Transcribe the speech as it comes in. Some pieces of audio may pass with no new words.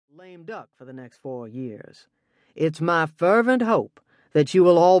lame duck for the next 4 years. It's my fervent hope that you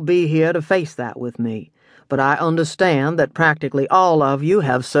will all be here to face that with me, but I understand that practically all of you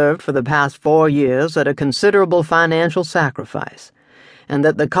have served for the past 4 years at a considerable financial sacrifice, and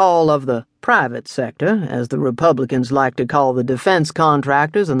that the call of the private sector, as the Republicans like to call the defense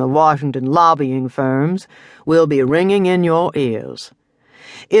contractors and the Washington lobbying firms, will be ringing in your ears.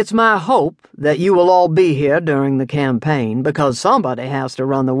 It's my hope that you will all be here during the campaign because somebody has to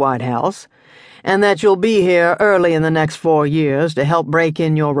run the White House, and that you'll be here early in the next 4 years to help break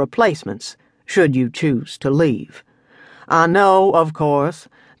in your replacements, should you choose to leave. I know, of course,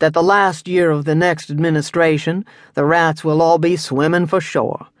 that the last year of the next administration, the rats will all be swimming for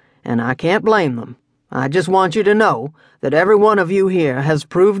shore, and I can't blame them. I just want you to know that every one of you here has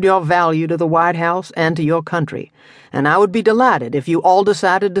proved your value to the White House and to your country, and I would be delighted if you all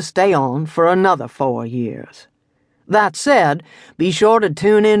decided to stay on for another 4 years. That said, be sure to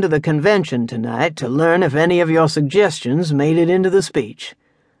tune into the convention tonight to learn if any of your suggestions made it into the speech.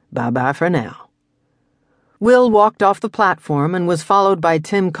 Bye-bye for now. Will walked off the platform and was followed by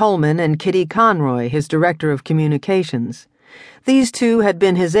Tim Coleman and Kitty Conroy, his director of communications. These two had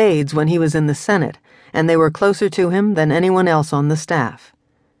been his aides when he was in the Senate, and they were closer to him than anyone else on the staff.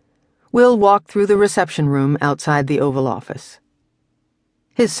 Will walked through the reception room outside the Oval Office.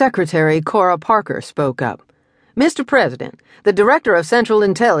 His secretary, Cora Parker, spoke up. "Mr. President, the Director of Central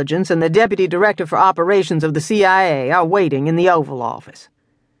Intelligence and the Deputy Director for Operations of the CIA are waiting in the Oval Office."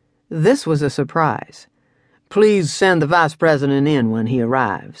 This was a surprise. "Please send the Vice President in when he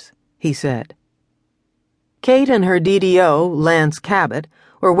arrives," he said. Kate and her DDO, Lance Cabot,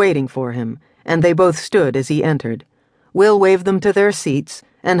 were waiting for him, and they both stood as he entered. Will waved them to their seats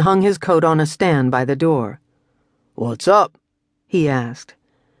and hung his coat on a stand by the door. "What's up?" he asked.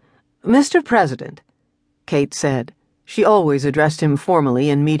 "Mr. President," Kate said. She always addressed him formally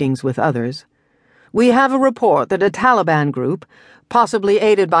in meetings with others. "We have a report that a Taliban group, possibly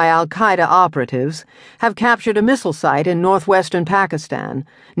aided by al-Qaeda operatives, have captured a missile site in northwestern Pakistan,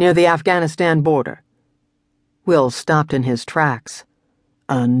 near the Afghanistan border." Will stopped in his tracks.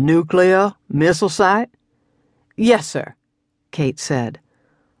 "A nuclear missile site?" "Yes, sir," Kate said.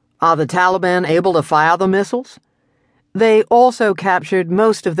 "Are the Taliban able to fire the missiles?" "They also captured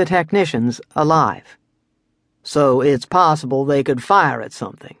most of the technicians alive." "So it's possible they could fire at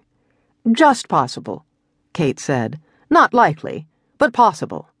something?" "Just possible," Kate said. "Not likely, but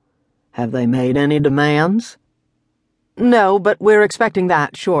possible." "Have they made any demands?" "No, but we're expecting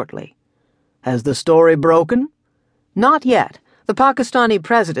that shortly." "Has the story broken?" "Not yet. The Pakistani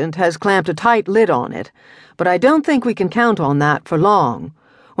president has clamped a tight lid on it, but I don't think we can count on that for long.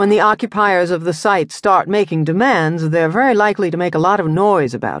 When the occupiers of the site start making demands, they're very likely to make a lot of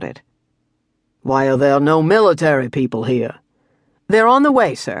noise about it." "Why are there no military people here?" "They're on the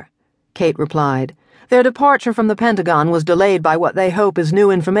way, sir," Kate replied. "Their departure from the Pentagon was delayed by what they hope is new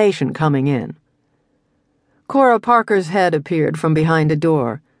information coming in." Cora Parker's head appeared from behind a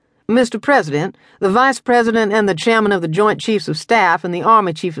door. "Mr. President, the Vice President and the Chairman of the Joint Chiefs of Staff and the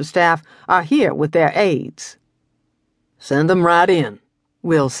Army Chief of Staff are here with their aides." "Send them right in,"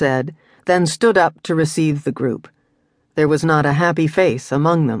 Will said, then stood up to receive the group. There was not a happy face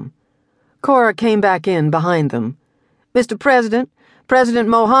among them. Cora came back in behind them. "Mr. President, President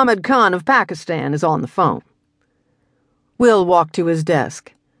Mohammed Khan of Pakistan is on the phone." Will walked to his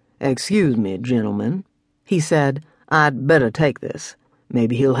desk. "Excuse me, gentlemen," he said. "I'd better take this.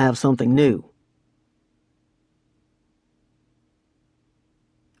 Maybe he'll have something new."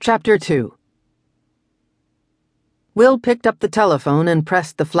 Chapter 2. Will picked up the telephone and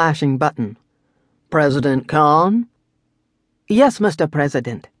pressed the flashing button. "President Khan?" "Yes, Mr.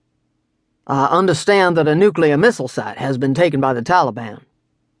 President." "I understand that a nuclear missile site has been taken by the Taliban."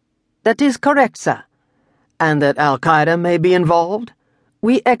 "That is correct, sir." "And that al-Qaeda may be involved?"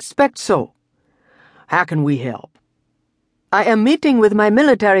 "We expect so." "How can we help?" "I am meeting with my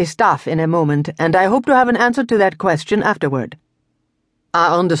military staff in a moment, and I hope to have an answer to that question afterward."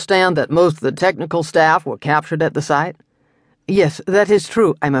 "I understand that most of the technical staff were captured at the site?" "Yes, that is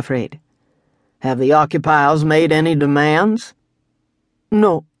true, I'm afraid." "Have the occupiers made any demands?"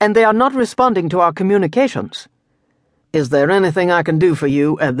 "No, and they are not responding to our communications." "Is there anything I can do for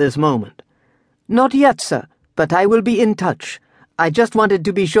you at this moment?" "Not yet, sir, but I will be in touch. I just wanted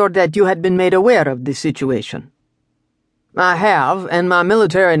to be sure that you had been made aware of the situation." "I have, and my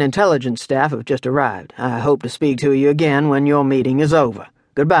military and intelligence staff have just arrived. I hope to speak to you again when your meeting is over.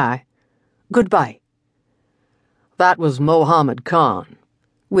 Goodbye." "Goodbye." "That was Mohammed Khan,"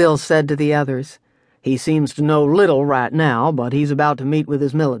 Will said to the others. "He seems to know little right now, but he's about to meet with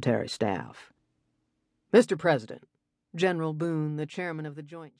his military staff." "Mr. President," General Boone, the chairman of the Joint